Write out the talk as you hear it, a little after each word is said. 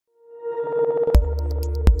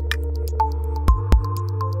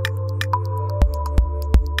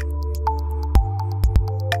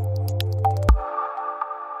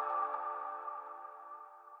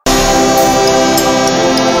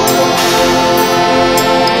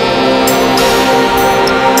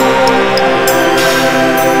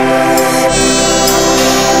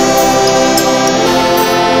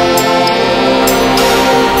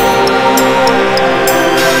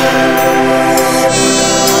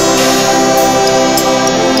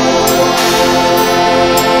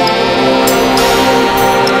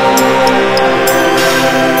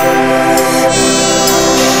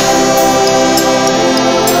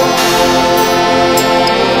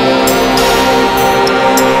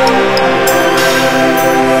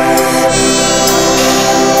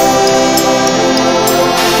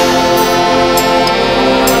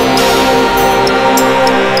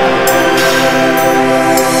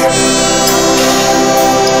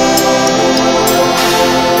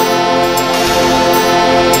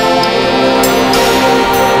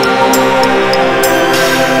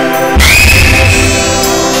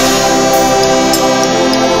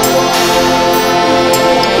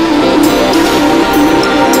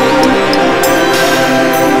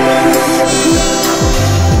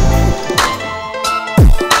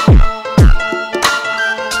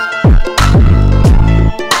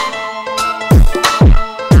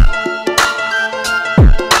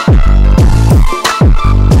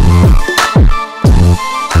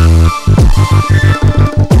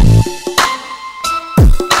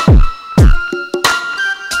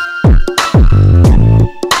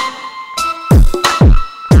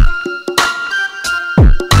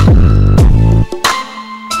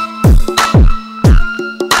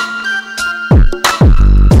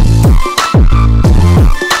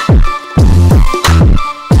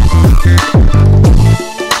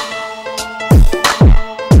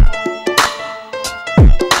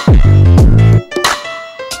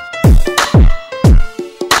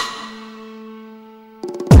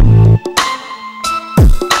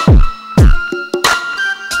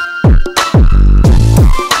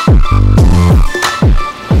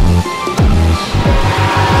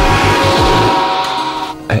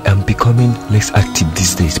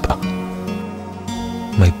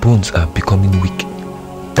bones are becoming weak.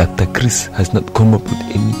 Dr. Chris has not come up with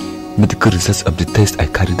any medical results of the test I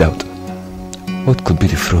carried out. What could be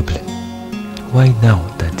the problem? Why now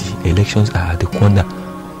that the elections are at the corner,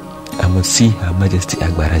 I must see Her Majesty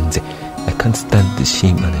Agbaranze? I can't stand the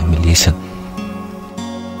shame and humiliation.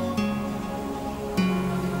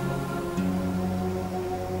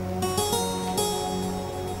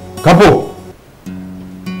 Campo!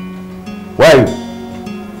 Where are you?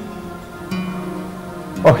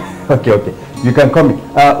 Oh, okay. You can come in.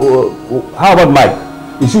 How about Mike?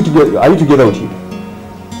 Are you together with him?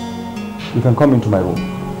 You can come into my room.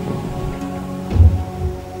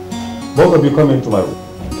 Both of you come into my room.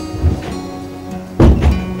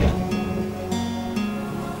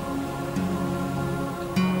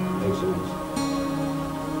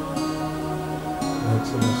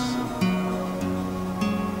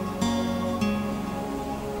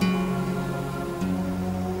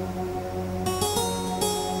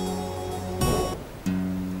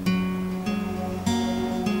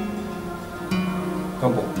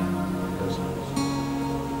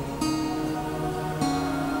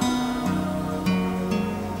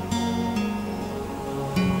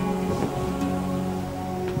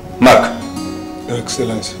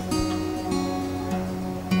 Excellency.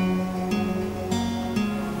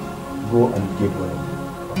 Go and give her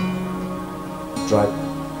drive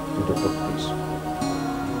to the top place.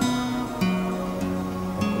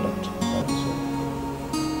 And collect that result.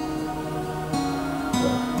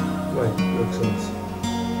 Right, Your Excellency.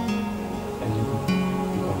 And you come.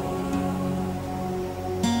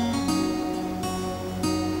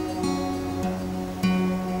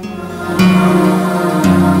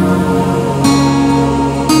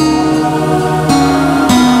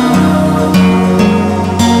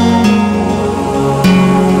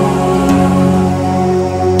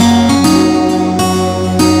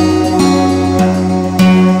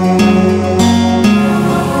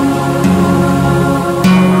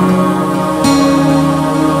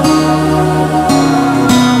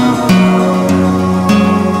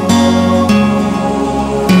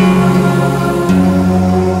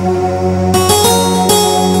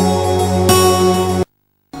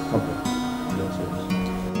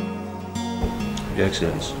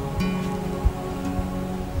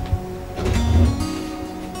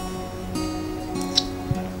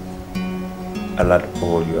 Alert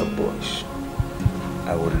all your boys.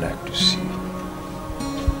 I would like to see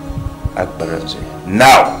Agbaranze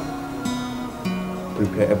now.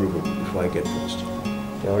 Prepare everybody before I get dressed.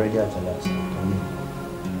 They're already at the last.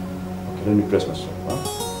 Okay, let me dress myself, huh?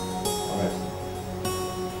 Alright.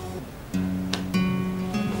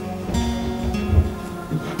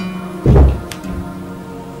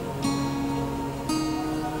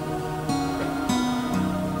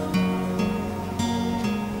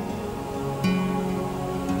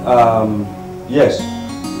 Yes.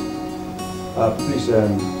 Please,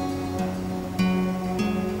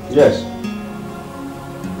 yes.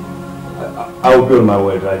 I will be on my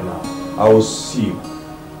way right now. I will see you.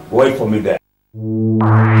 Wait for me there.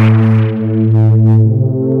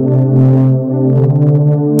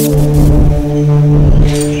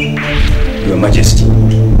 Your Majesty.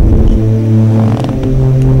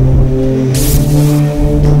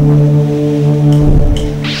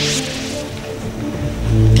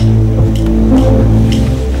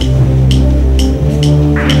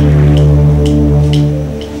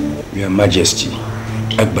 Your Majesty,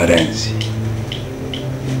 Agbaranze.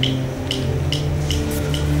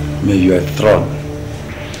 May your throne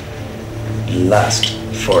last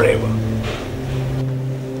forever.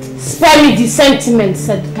 Spare me the sentiment,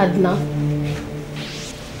 said Cardinal.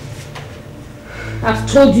 I've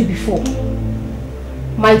told you before,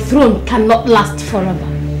 my throne cannot last forever.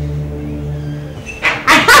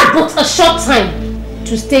 I have but a short time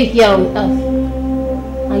to stay here on earth,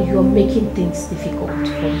 and you are making things difficult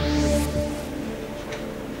for me.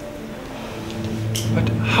 But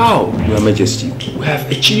how, Your Majesty? We have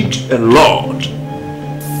achieved a lot.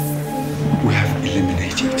 We have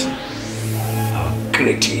eliminated our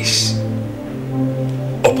greatest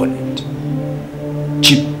opponent,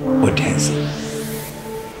 Chief Odense.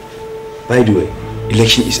 By the way,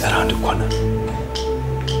 election is around the corner.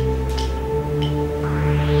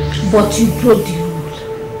 But you broke the rule.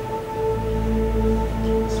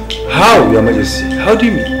 How, Your Majesty? How do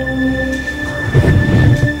you mean?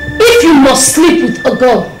 If you must sleep with a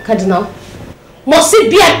girl, Cardinal, must it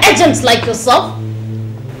be an agent like yourself?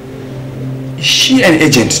 Is she an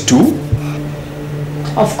agent too?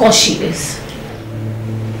 Of course she is.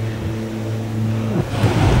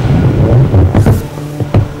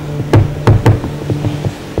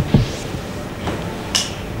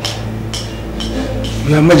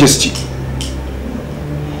 Your Majesty,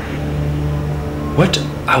 what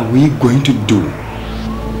are we going to do?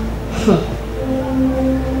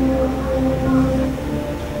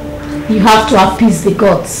 You have to appease the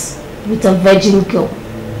gods with a virgin girl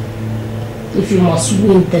if you must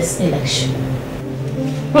win this election.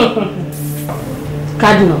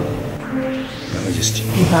 Cardinal, Your Majesty,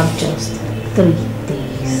 you have just 3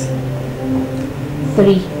 days.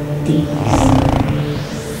 3 days.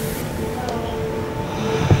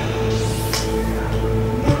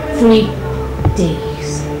 3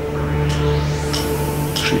 days.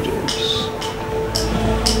 3 days.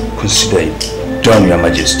 Consider it done, Your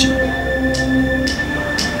Majesty.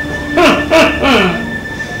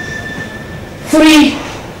 3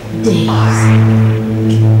 days.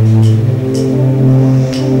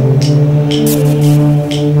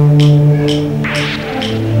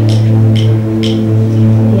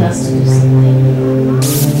 He has to do something.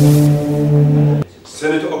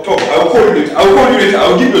 Senator October, I'll call you later. I'll call you later.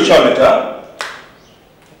 I'll give you a shout later.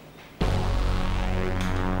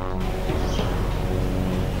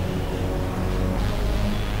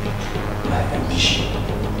 My ambition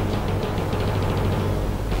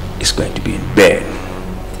is going to be in vain.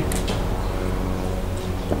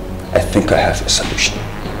 I think I have a solution.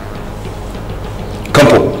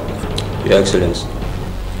 Campo. Your Excellency.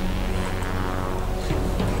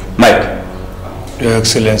 Mike. Your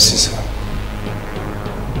Excellency, sir.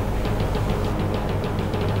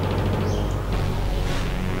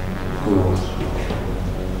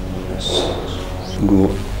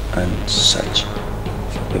 Go and search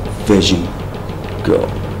for a virgin girl.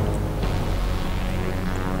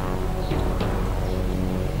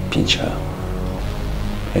 Pinch her.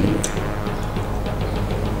 Anyway.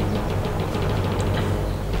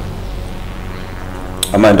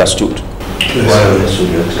 Am I understood? Yes. Well understood,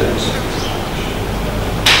 Your Excellency.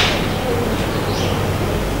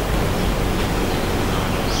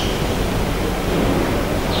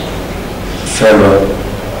 Farewell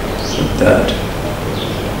with that.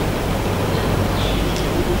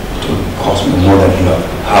 It will cost me more than enough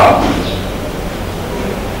harm.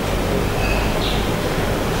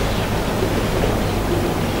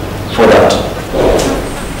 For that,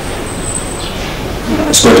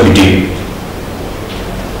 it's going to be deep.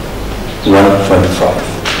 1.5.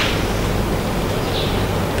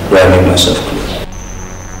 Where I make myself clear.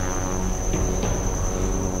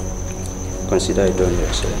 Consider it done, Your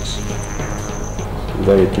Excellency.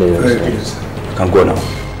 Very clear. Very clear, sir. You can go now.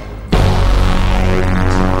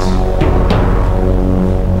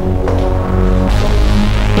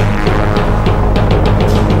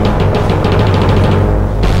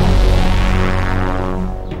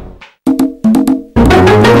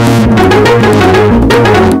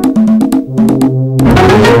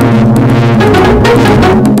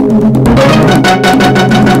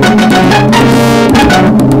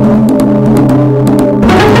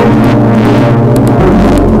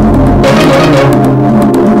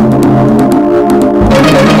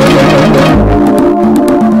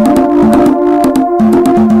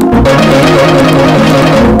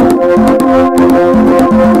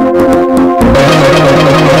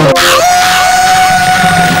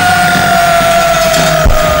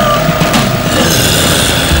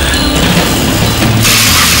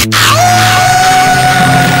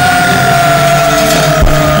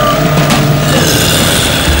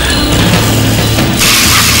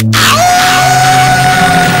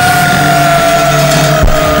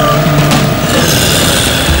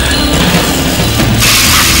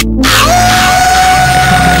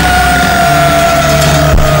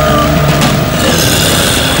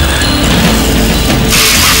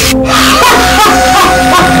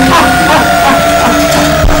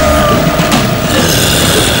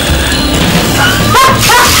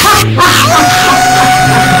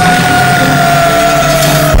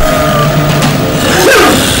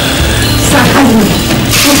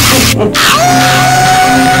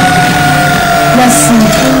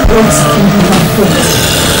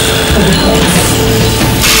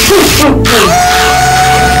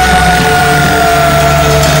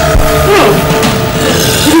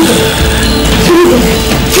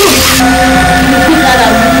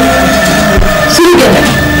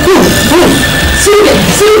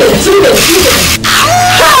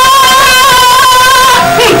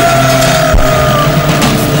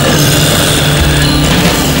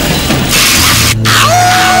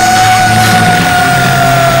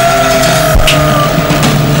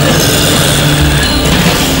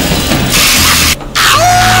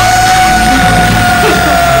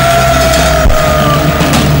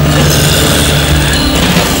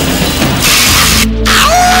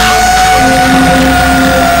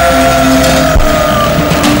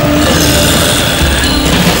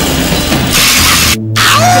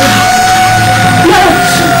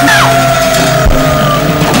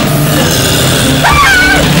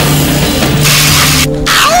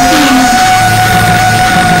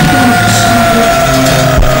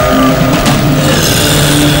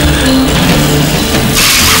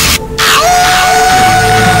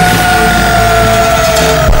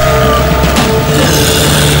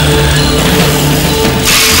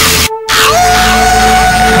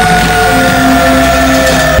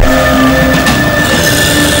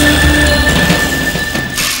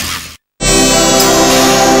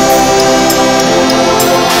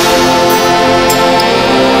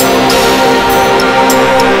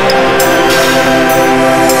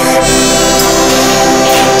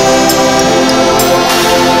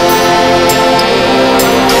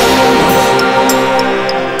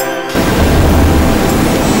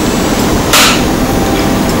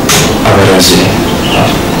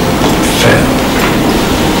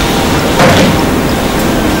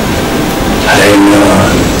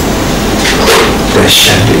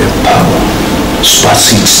 shall be a power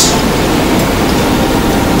supersedes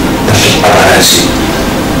the paparazzi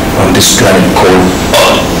on this planet called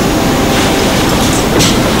Earth.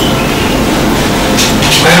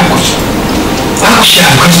 How could she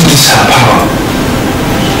have gotten this her power?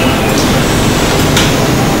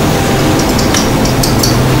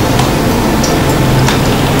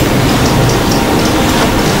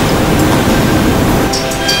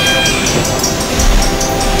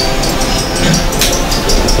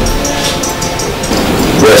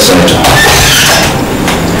 Yes, Senator.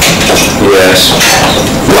 Yes.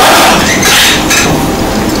 What?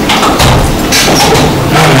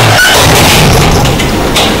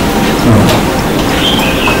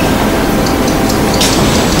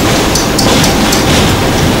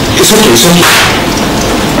 It's okay, it's okay.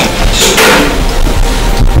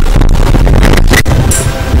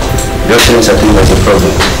 Your Excellency, I think there's a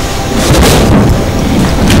problem.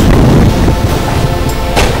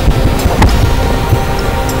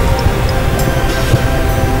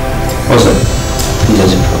 What's that?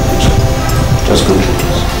 There's a problem. Just go through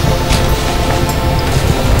this.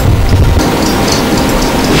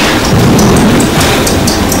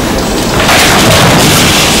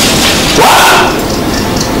 What?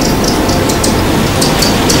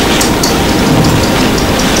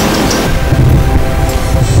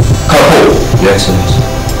 Couple. Your Excellency.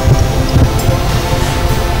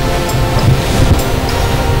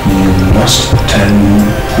 You must tell me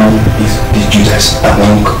who is the Judas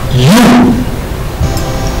among you.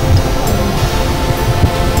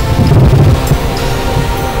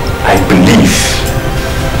 I believe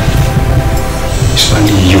it's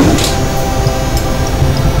only you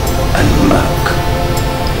and Mark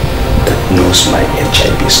that knows my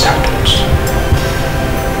HIV status.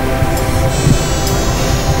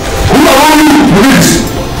 Who are you? Please.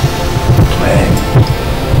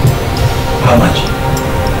 How much?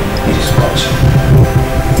 It is possible.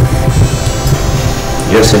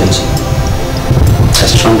 Your Excellency, I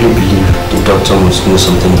strongly believe the doctor must know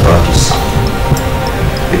something about this.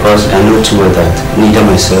 Because I know too well that neither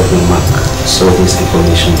myself nor Mark saw this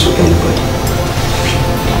information to anybody.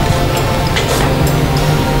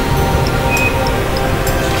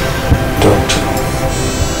 Doctor.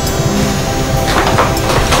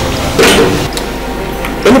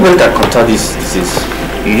 Anybody can contract this disease,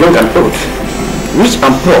 young and old, rich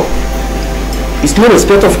and poor. It's no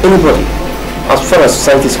respect of anybody as far as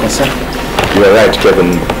society is concerned. You are right,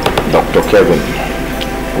 Kevin, Dr. Kevin.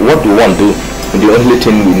 What we want to do, the only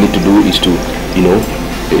thing we need to do is to,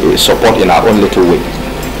 support in our own little way.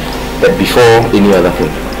 But before any other thing,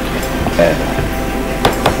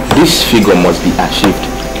 this figure must be achieved.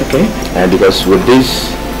 Okay. Because with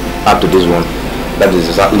this, up to this one, that is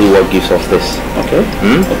exactly what gives us this. Okay.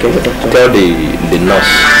 Okay, doctor. Tell the nurse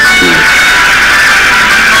to...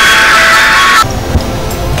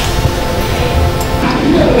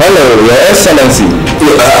 Hello, Your Excellency.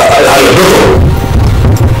 Doctor.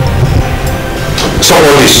 Stop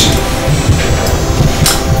all this.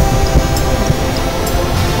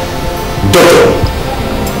 Doctor,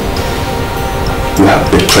 you have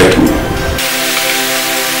betrayed me.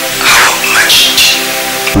 How much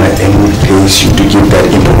my enemy pays you to give that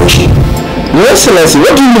information? Your Excellency,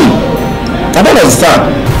 what do you mean? I don't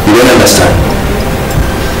understand. You don't understand?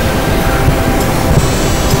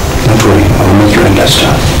 Don't worry, I will make you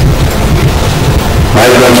understand. My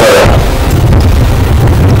grandfather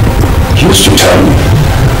used to tell me,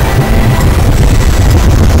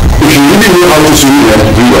 if you really know how to swim in a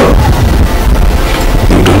river,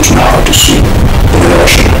 you don't know how to swim in an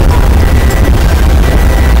ocean.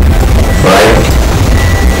 Right?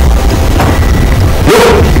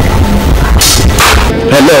 Look!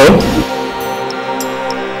 Hello?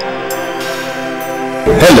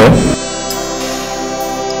 Hello?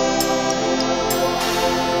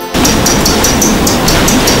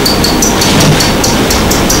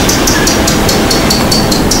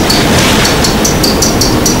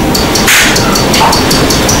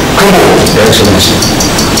 Come on, Your Excellency.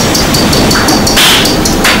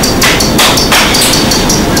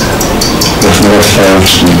 You've never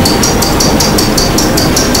failed me.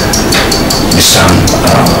 The sun,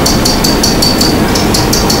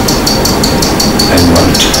 I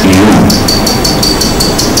want you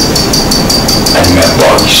and my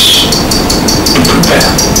boys to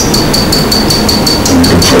prepare and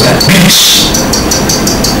look for that beast.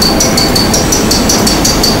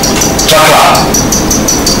 Chakra,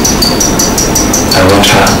 I want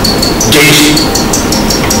her dead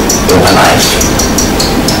or alive.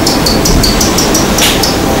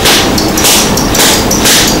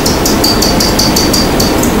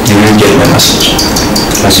 You will get my message.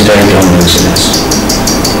 Consider it on Your Excellency.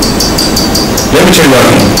 Let me tell you one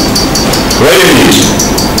thing. Ready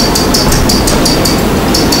minute.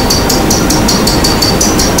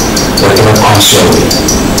 Whatever comes your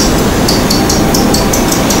way,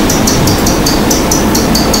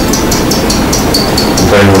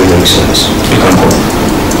 very well, Your Excellency. You can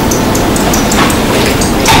go.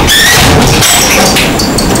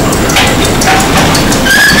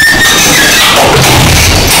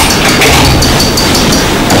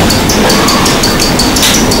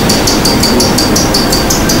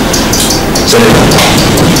 Senator,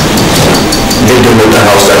 leave the Milton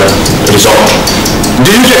House that it is all.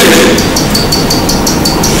 Did you get it?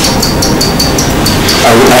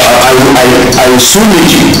 I will soon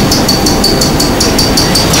meet you.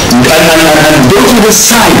 And don't even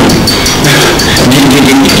sign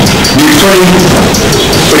the foreign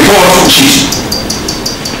report sheet.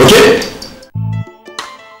 Okay?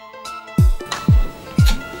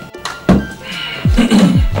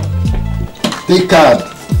 Take card.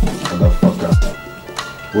 Motherfucker.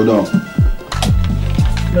 Hold on.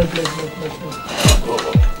 Look.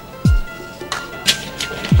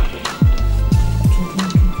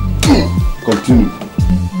 Continue.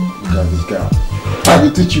 Look at this guy. I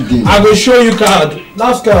will teach you game. I will show you card.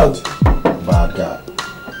 Last card. Bad guy.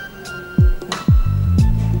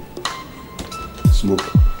 Smoke.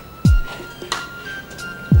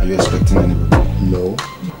 Are you expecting anybody? No.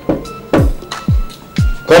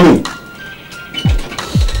 Come in.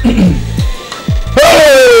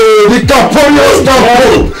 Hey! The Caponios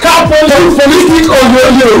Capo! Capo! Politic on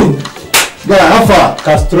your guy, how far?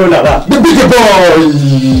 Castrola, that. The big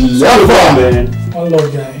boy! How far? Man. Hello,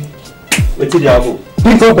 guy. What's the apple?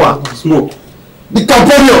 Big one. Smoke. The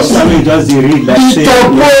Caponios! I mean, just the read like the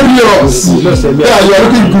Caponios! Yeah, you are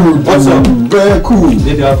looking good. What's up? Very cool.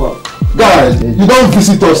 The apple. Guy, you don't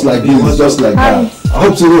visit us like this, just like that. I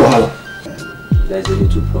hope so, no wahala. There's a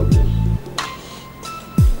little problem.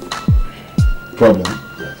 Problem?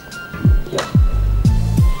 Yeah.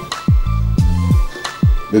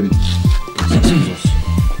 Baby, excuse us.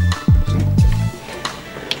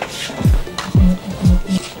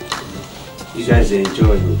 You guys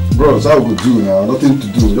enjoy it. Bros, how we do now? Nothing to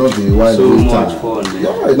do, just a wide So time. much fun, man.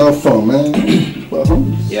 Yeah, it's not fun, man. Well,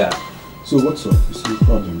 yeah. So what's up? You see the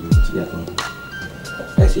problem there? What's the problem?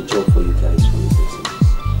 There's a job for you guys for this SMS.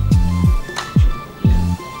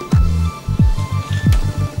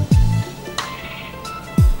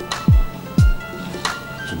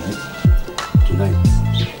 Tonight.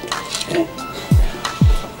 Okay.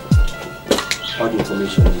 All the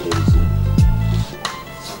information is there.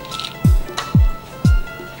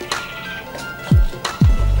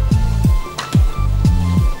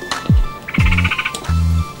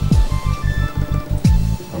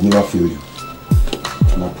 I've never failed you.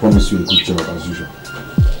 And I promise you a good job as usual.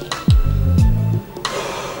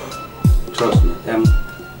 Trust me, I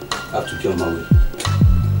have to be on my way.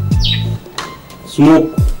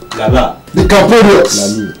 Smoke. Lala. The Caponios!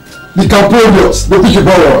 The Caponios! The big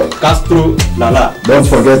boy! Castro. Lala. Don't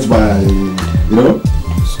forget my, you know?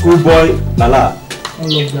 Schoolboy. Lala.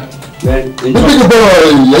 Hello, guy. Man, The big boy!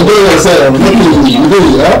 Enjoy yourself! You do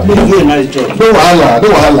it, huh? do a nice job. No wahala, no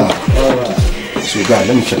wahala. Alright. So guys,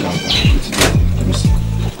 let me check out that. Let me see.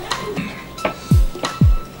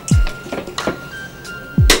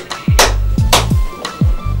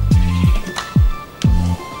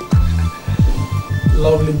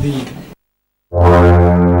 Lovely deed.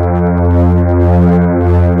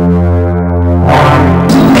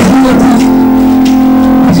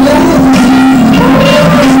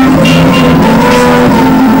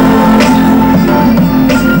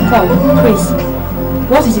 Come, Chris.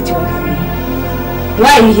 What is it you want?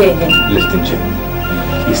 Why are you here again? Listen, Jim.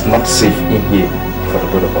 It's not safe in here for the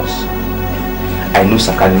both of us. I know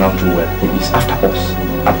Sir Cardinal too well. He is after us.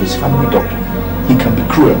 I'm his family doctor. He can be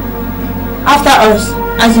cruel. After us?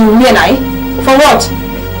 As in me and I? For what?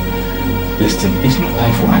 Listen, it's not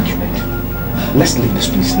time for argument. Let's leave this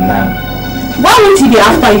place now. Why won't he be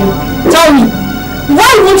after you? Tell me.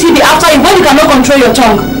 Why won't he be after you when you cannot control your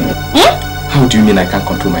tongue? How do you mean I can't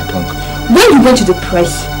control my tongue? When you went to the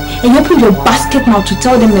press and you opened your basket mouth to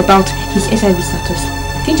tell them about his HIV status,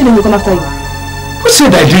 didn't you know he'll come after you? Who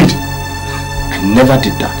said I did? I never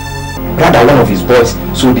did that. Rather, one of his boys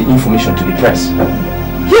sold the information to the press.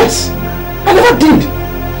 Yes, I never did.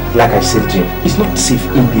 Like I said, Jane, it's not safe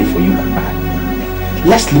in here for you and I.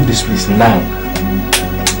 Let's leave this place now.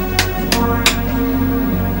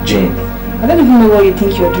 Jane. I don't even know what you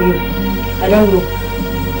think you're doing. I don't know.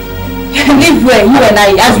 Live where? You and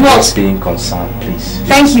I, as what? Just being concerned, please.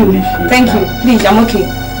 Thank you. Leave here Thank now. you. Please, I'm okay.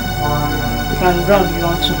 You can run if you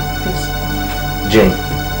want to. Please. Jane,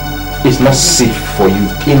 it's not safe for you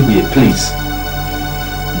in here, please.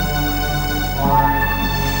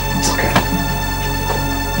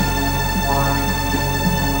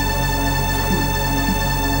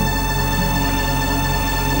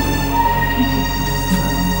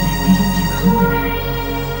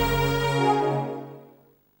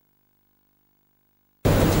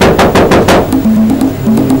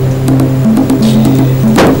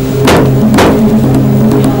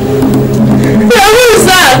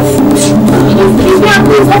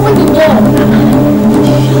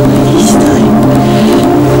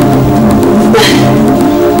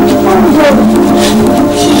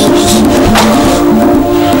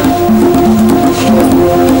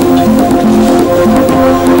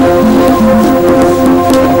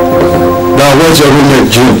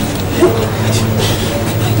 June.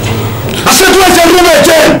 I said, where's your room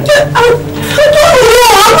again? I don't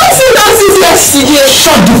know. I'm not saying that since yesterday.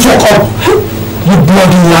 Shut the fuck up. You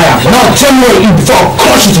bloody liar. Now tell me what you before I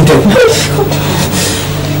crush you to death.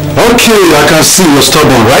 Okay, I can see you're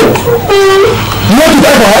stubborn, right? You want to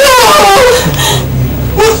die for her? No!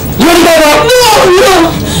 You want to die for her?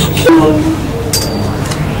 No!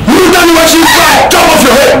 You tell me what she's like! Top off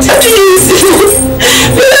your head! Please!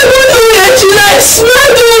 I don't know where she likes. I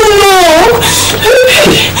don't know!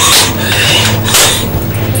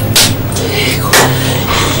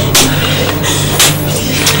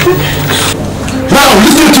 Now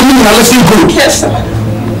listen to me and listen good. Yes, sir.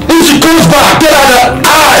 If she comes back, tell her that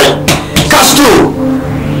I, Castro,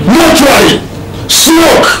 Mortuary,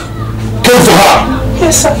 Smoke, came for her.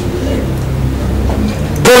 Yes, sir.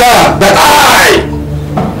 Tell her that I,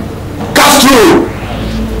 Castro,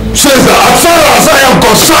 says that as far as I am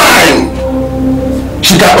concerned,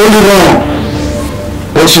 she can only run,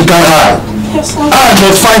 but she can't hide. Yes, sir. I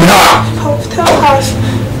must find her. I'll tell her.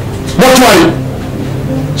 Mortuary,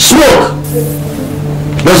 Smoke,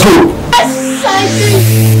 let's go. Yes, I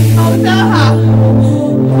think I'll tell her.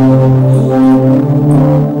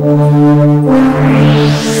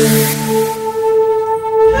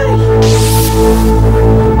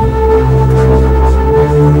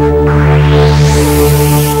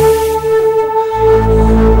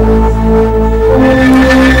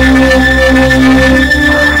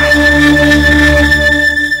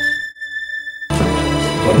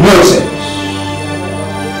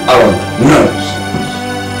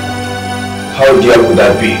 Would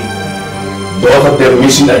that be? Both of them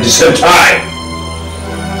missing at the same time.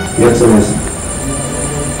 Your Excellency,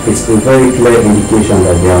 it's a very clear indication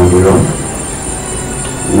that they are on the run,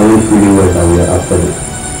 knowing fully well that we are after them.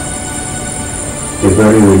 A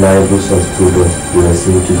very reliable source told us we were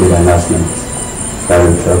seen together last night,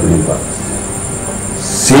 carrying traveling bags.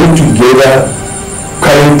 Seen together,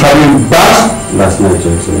 carrying bags? Last night,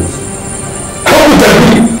 Your Excellency. How would that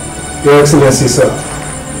be? Your Excellency, sir.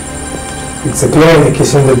 It's a clear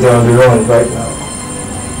indication that they're on the run right now.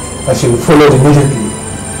 I should be followed immediately.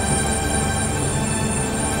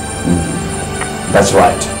 That's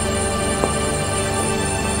right.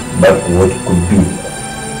 But what could be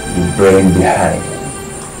the brain behind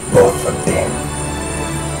both of them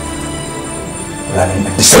running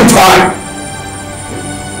at the same time?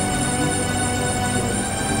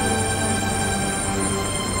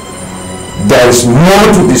 There is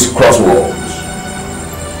more to this crossroads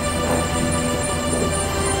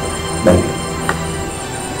than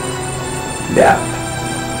the app.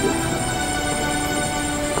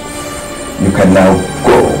 You can now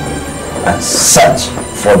go and search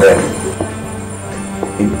for them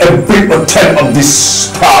in every hotel of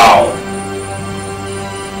this town.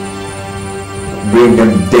 Bring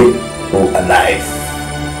them dead or alive.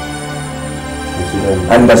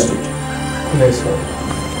 Understood? Yes, sir.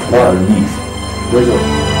 Now I'll leave. Yes, sir.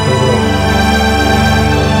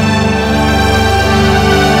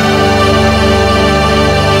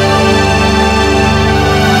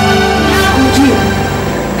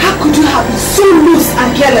 So loose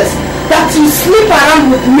and careless that you sleep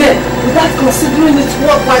around with men without considering it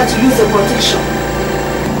worthwhile to use a protection.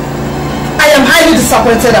 I am highly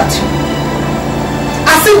disappointed at you.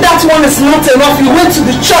 As if that one is not enough, you went to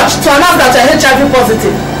the church to announce that you're HIV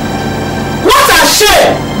positive. What a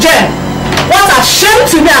shame, Jen! What a shame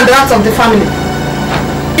to me and the rest of the family.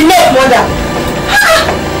 Enough, mother.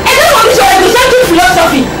 I don't want to educate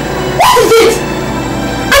philosophy. What is it?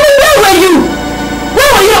 I mean, where were you? Where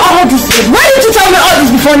were you all this years? Why didn't you tell me all this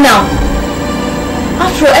before now?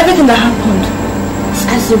 After all, everything that happened is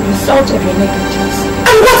as a result of your negligence.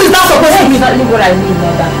 And what is that supposed to be? That's exactly what I mean,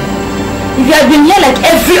 mother. If you had been here like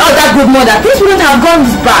every other good mother, things wouldn't have gone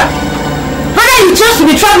this bad. Rather, you chose to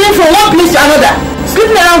be traveling from one place to another,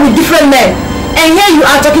 sleeping around with different men, and here you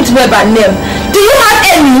are talking to me about name. Do you have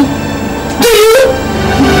any? Do you?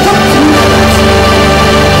 Talk to me about it.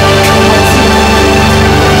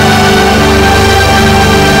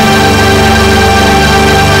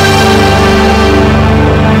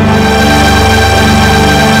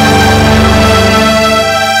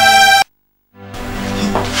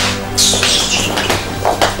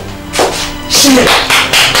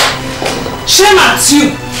 Shame at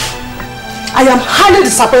you! I am highly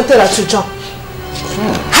disappointed at you, John.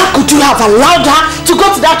 How could you have allowed her to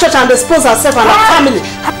go to that church and expose herself and her family?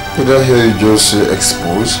 Did I hear you just say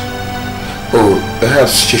expose? Oh,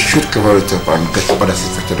 perhaps she should cover it up and get others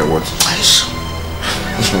infected or what?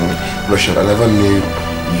 Rachel, I never knew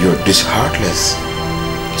you're this heartless.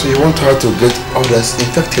 So you want her to get others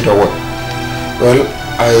infected or what? Well,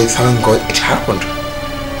 I thank God it happened.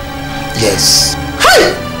 Yes.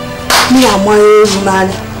 Hey! Me and my man.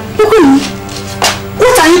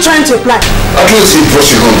 What are you trying to imply? At least he brought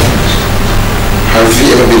you home. Have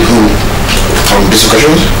you ever been home on this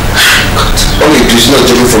occasion? Only it is not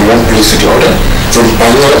jumping from one place to the other. From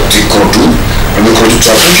Bangalore to Kodu, and then Kodu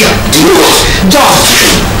to Abuja. Do you know what?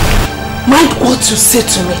 Just mind what you say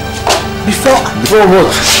to me. Before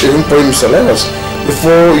what? Even for Mr. Lagos.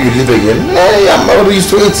 Before you leave again, hey, I'm already used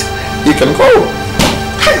to it. You can go.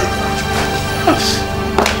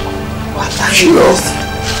 What are you doing?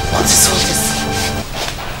 What is all this?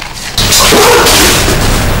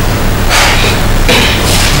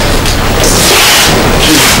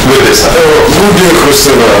 Good day, sir. Good day,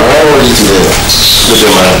 Christopher. How are you today? Good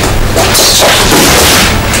day, man.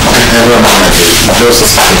 Never mind.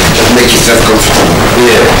 Just make yourself comfortable.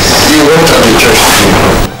 Yes. You went to the church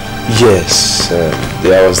today? Yes.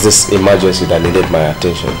 There was this emergency that needed my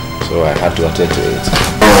attention, so I had to attend to it.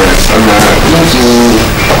 Alright.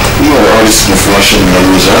 You know all this flashing in the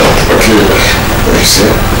news, huh? Okay. You see?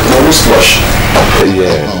 No, who's flash?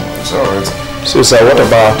 Yeah. It's alright. So, sir, what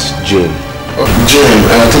about Jane? Jane,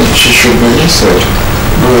 I think she should be inside.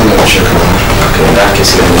 Go in and check her out. Okay, in that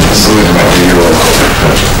case, let me just go in and do your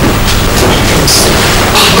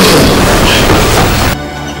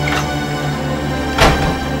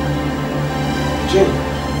Jane.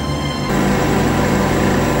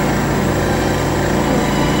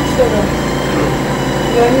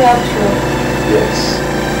 You're only out here. Yes.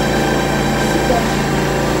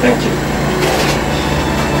 Thank you.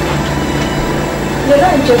 You're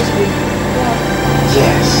not interested.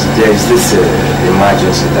 Yes, there is this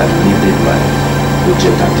emergency that needed my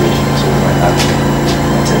urgent attention, so I had to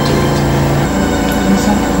attend to it.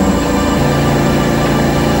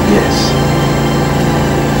 Yes.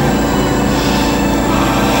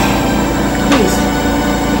 Please.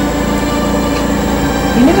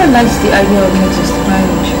 You never liked the idea of me testifying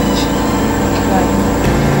in church. Why?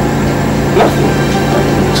 Nothing.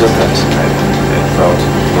 Just that I felt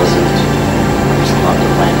it wasn't not the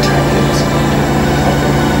right time yet.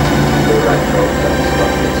 The right crowd that was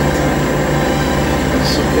not yet in time.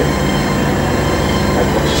 It's okay. I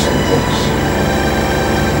got you some drugs.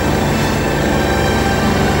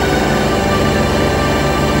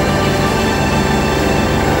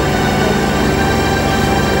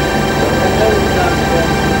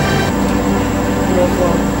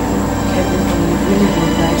 Therefore, everything you've really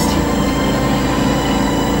been nice to me.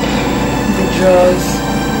 The drugs,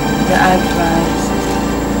 the advice,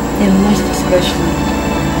 and most especially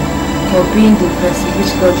for being the person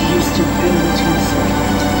which God used to bring into his life.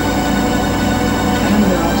 I don't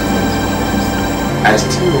know how to explain. I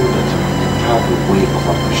still know that you have a way of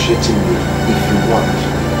appreciating me if you want.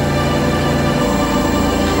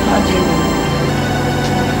 How do you know?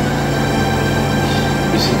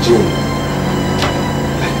 You see, Jane,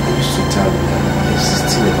 like I used to tell you that there's this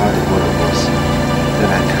thing about the one of us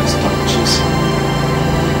that I can't stop chasing.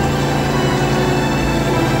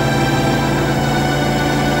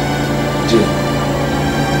 Jane.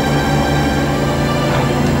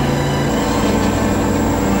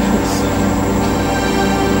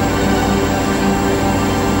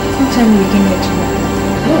 Don't tell me you came here tomorrow.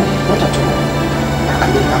 No, not at all. I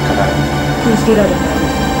mean, how can I? Please get out of my way.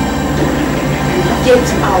 Get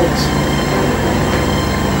out.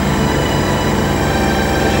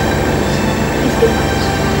 Please get out.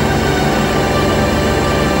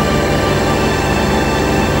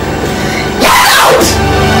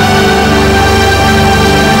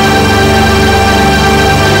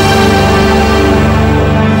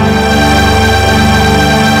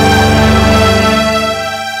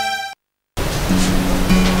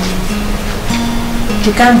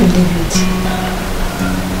 You can't believe it.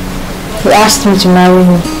 He asked me to marry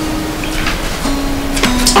him.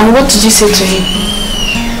 And what did you say to him?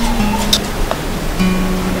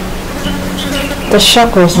 The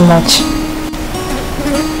shock was much.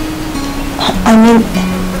 I mean,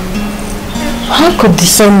 how could the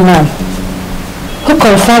same man who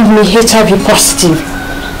confirmed me HIV positive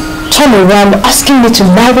turn around asking me to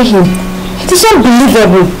marry him? It is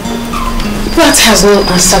unbelievable. That has not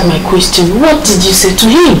answered my question. What did you say to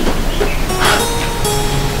him?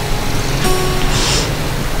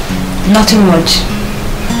 Nothing much.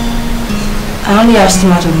 I only asked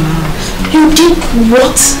him out of my house. You did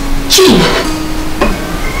what? Gee!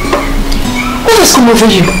 What has come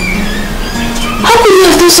over you? How could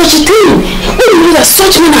you have done such a thing? When you knew that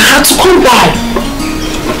such men are hard to come by?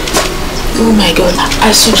 Oh my God,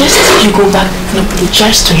 I suggest you go back and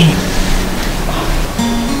apologize to him.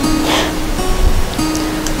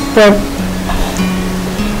 But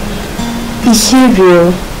is he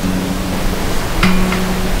real?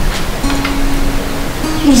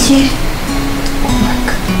 Yeah. Oh my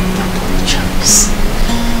God, Charles.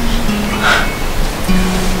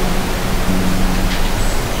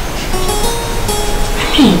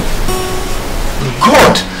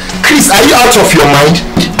 God! Chris, are you out of your mind?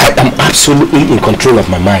 I am absolutely in control of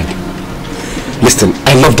my mind. Listen,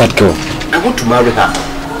 I love that girl. I want to marry her.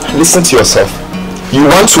 Listen to yourself. You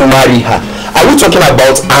want to marry her. Are we talking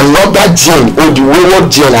about another Jane or the wayward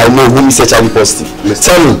Jane I know who is HIV positive?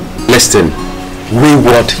 Tell me. Listen,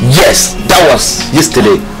 wayward, yes, that was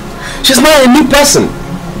yesterday. She's now a new person.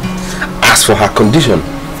 As for her condition,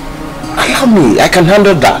 allow me, I can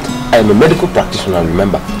handle that. I am a medical practitioner,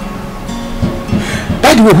 remember.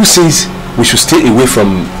 By the way, who says we should stay away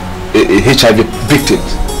from HIV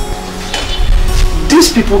victims?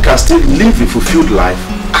 These people can still live a fulfilled life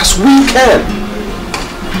as we can.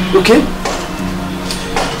 Okay?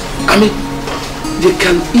 I mean, they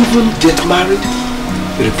can even get married,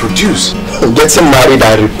 reproduce. Getting married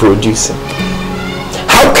and reproducing.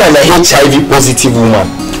 How can a HIV positive woman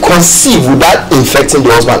conceive without infecting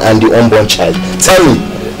the husband and the unborn child? Tell me.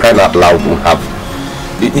 Crying out loud will have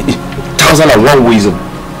 1,001 ways of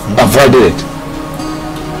avoiding it.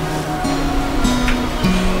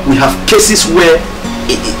 We have cases where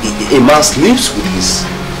a man sleeps with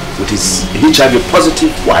his HIV positive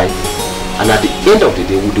wife, and at the end of the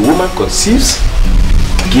day, the woman conceives,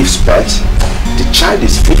 gives birth, the child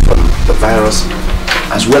is free from the virus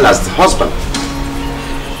as well as the husband.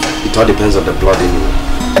 It all depends on the blood anyway.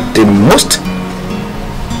 The most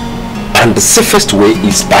and the safest way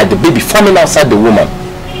is by the baby forming outside the woman.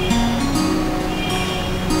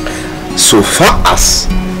 So far as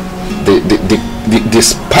the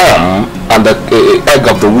sperm and the egg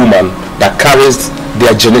of the woman that carries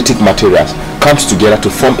their genetic materials comes together to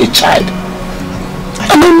form a child.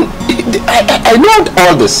 I mean, I know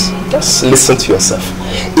all this. Just listen to yourself.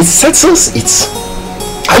 It settles it.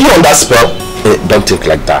 Are you on that spell? Don't think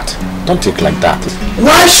like that. Don't think like that.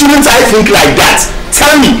 Why shouldn't I think like that?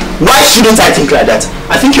 Tell me, why shouldn't I think like that?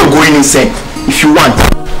 I think you're going insane. If you want,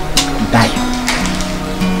 die.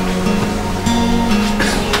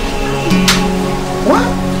 What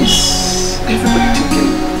is everybody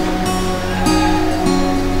thinking?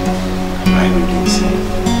 Am I going insane?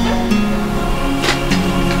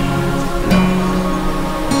 No.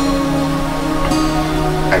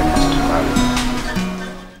 I must marry.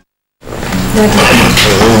 Daddy.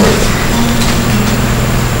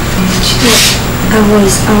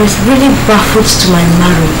 I was really baffled to my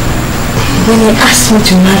marriage when he asked me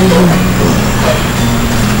to marry him.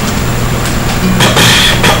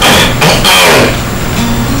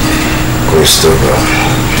 Christopher.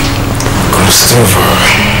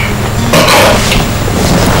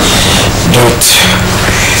 That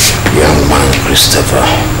young man, Christopher.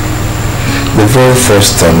 The very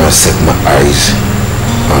first time I set my eyes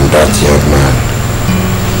on that young man,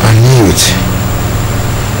 I knew it.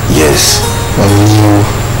 Yes, I knew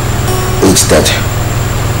it that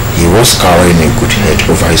he was carrying a good head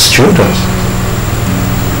over his shoulders.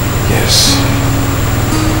 Yes.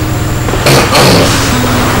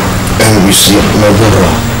 And you see, my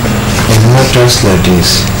brother, in matters like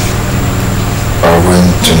this, I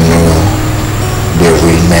want to know the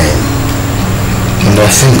real man. And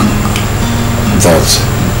I think that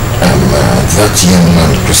that young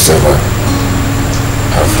man, Christopher,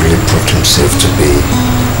 have really proved himself to be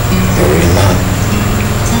a real man.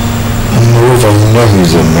 And moreover, you know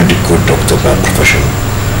he's a medical doctor by profession.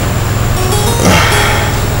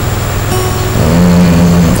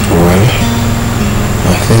 Well,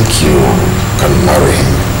 I think you can marry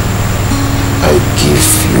him. I give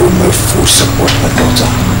you my full support, my daughter.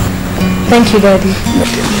 Thank you, Daddy.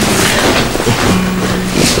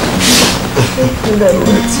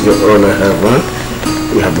 It's your honor, Heaven.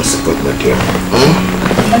 You have my support, my dear.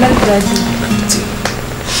 I love Daddy.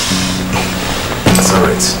 It's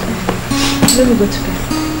alright. Let me go to bed.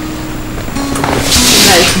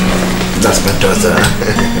 Nice. That's my daughter.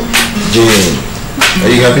 Jane,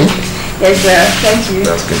 are you happy? Yes, sir. Thank you.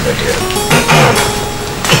 That's good, my dear.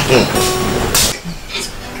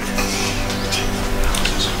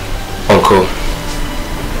 Uncle,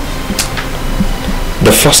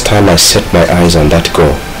 the first time I set my eyes on that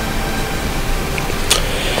girl,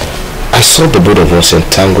 I saw the both of us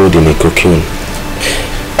entangled in a cocoon,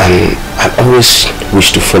 and I always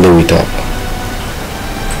wished to follow it up.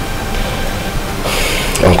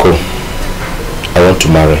 Uncle, I want to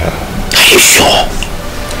marry her. Are you sure?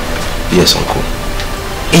 Yes, Uncle.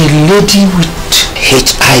 A lady with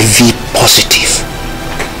HIV positive.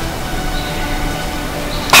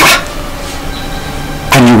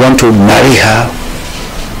 And you want to marry her,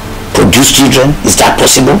 produce children? Is that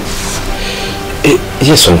possible?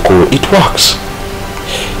 Yes, Uncle, it works.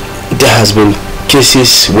 There has been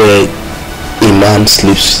cases where a man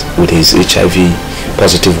sleeps with his HIV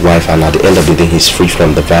positive wife and at the end of the day he's free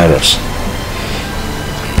from the virus.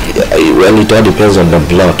 Well, it all depends on the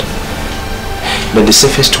blood. But the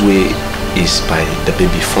safest way is by the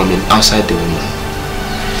baby forming outside the woman.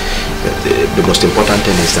 The most important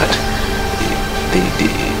thing is that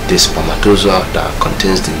the spermatozoa that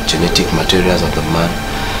contains the genetic materials of the man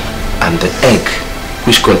and the egg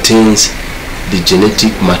which contains the genetic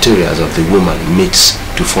materials of the woman meets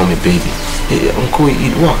to form a baby. Uncle,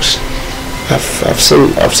 it works. I've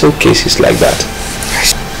seen cases like that.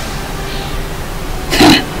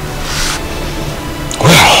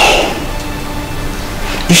 Well,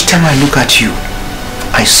 each time I look at you,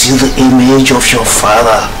 I see the image of your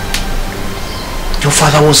father. Your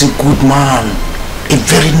father was a good man, a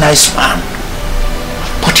very nice man.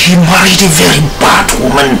 But he married a very bad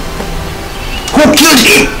woman who killed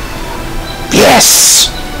him. Yes.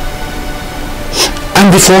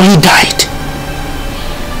 And before he died,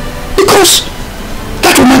 because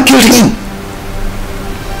that woman killed him,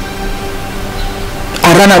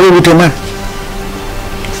 I ran away with a man.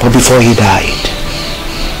 But before he died,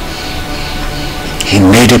 he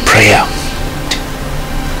made a prayer.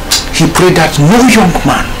 He prayed that no young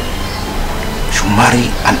man should marry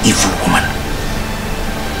an evil woman.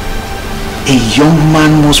 A young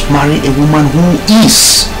man must marry a woman who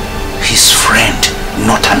is his friend,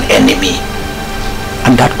 not an enemy.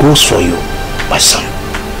 And that goes for you, my son.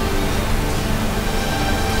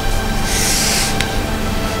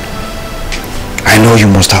 I know you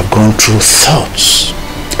must have gone through thoughts,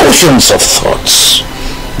 oceans of thoughts,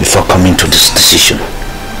 before coming to this decision.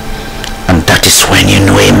 And that is when you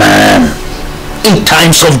know a man in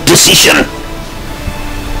times of decision.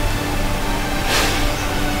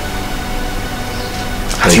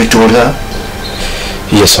 Have you told her?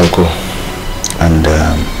 Yes, Uncle. And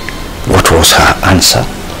what was her answer?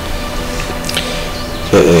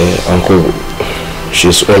 Uncle,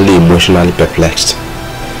 she's only emotionally perplexed.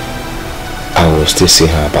 I will still see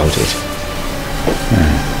her about it.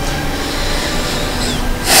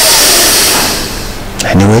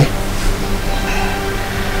 Anyway,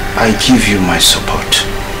 I give you my support.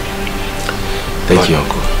 Thank you,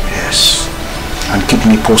 Uncle. Yes. And keep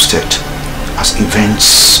me posted as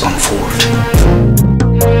events unfold.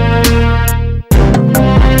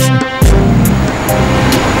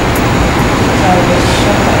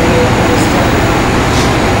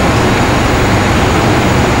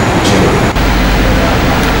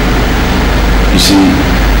 You see,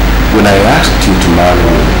 when I asked you to marry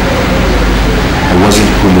me, I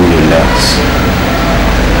wasn't pulling your legs.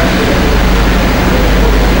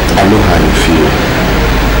 I know how you feel.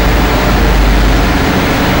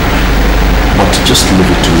 But just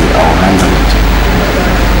leave it to me, I'll handle it.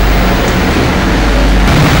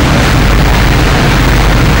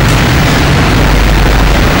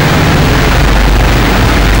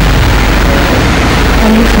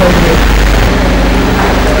 Are you for me?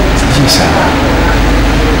 Yes, I am.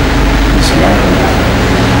 Please marry me.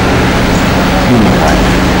 Be my wife.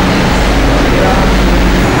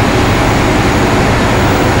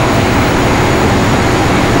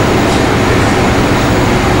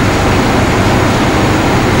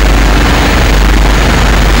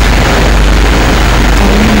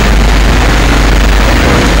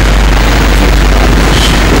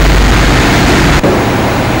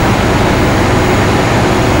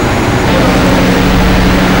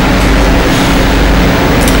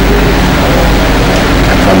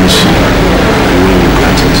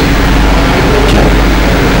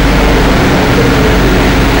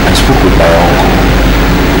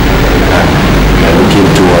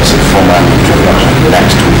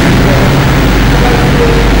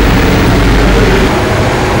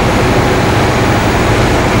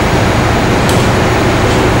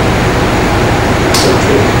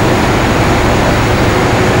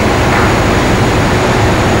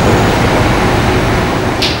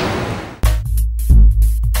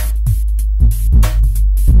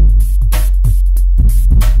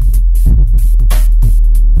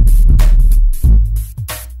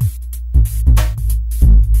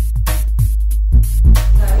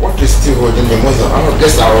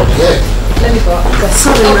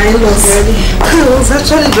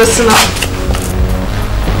 Dressing up.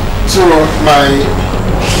 So my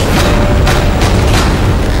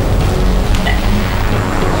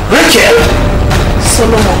Rachel!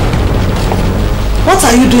 Solomon, what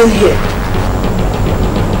are you doing here?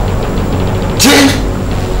 Jane?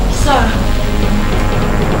 Sir.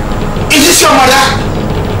 Is this your mother?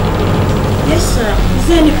 Yes, sir. Is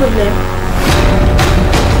there any problem?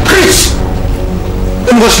 Chris!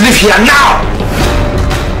 You must leave here now!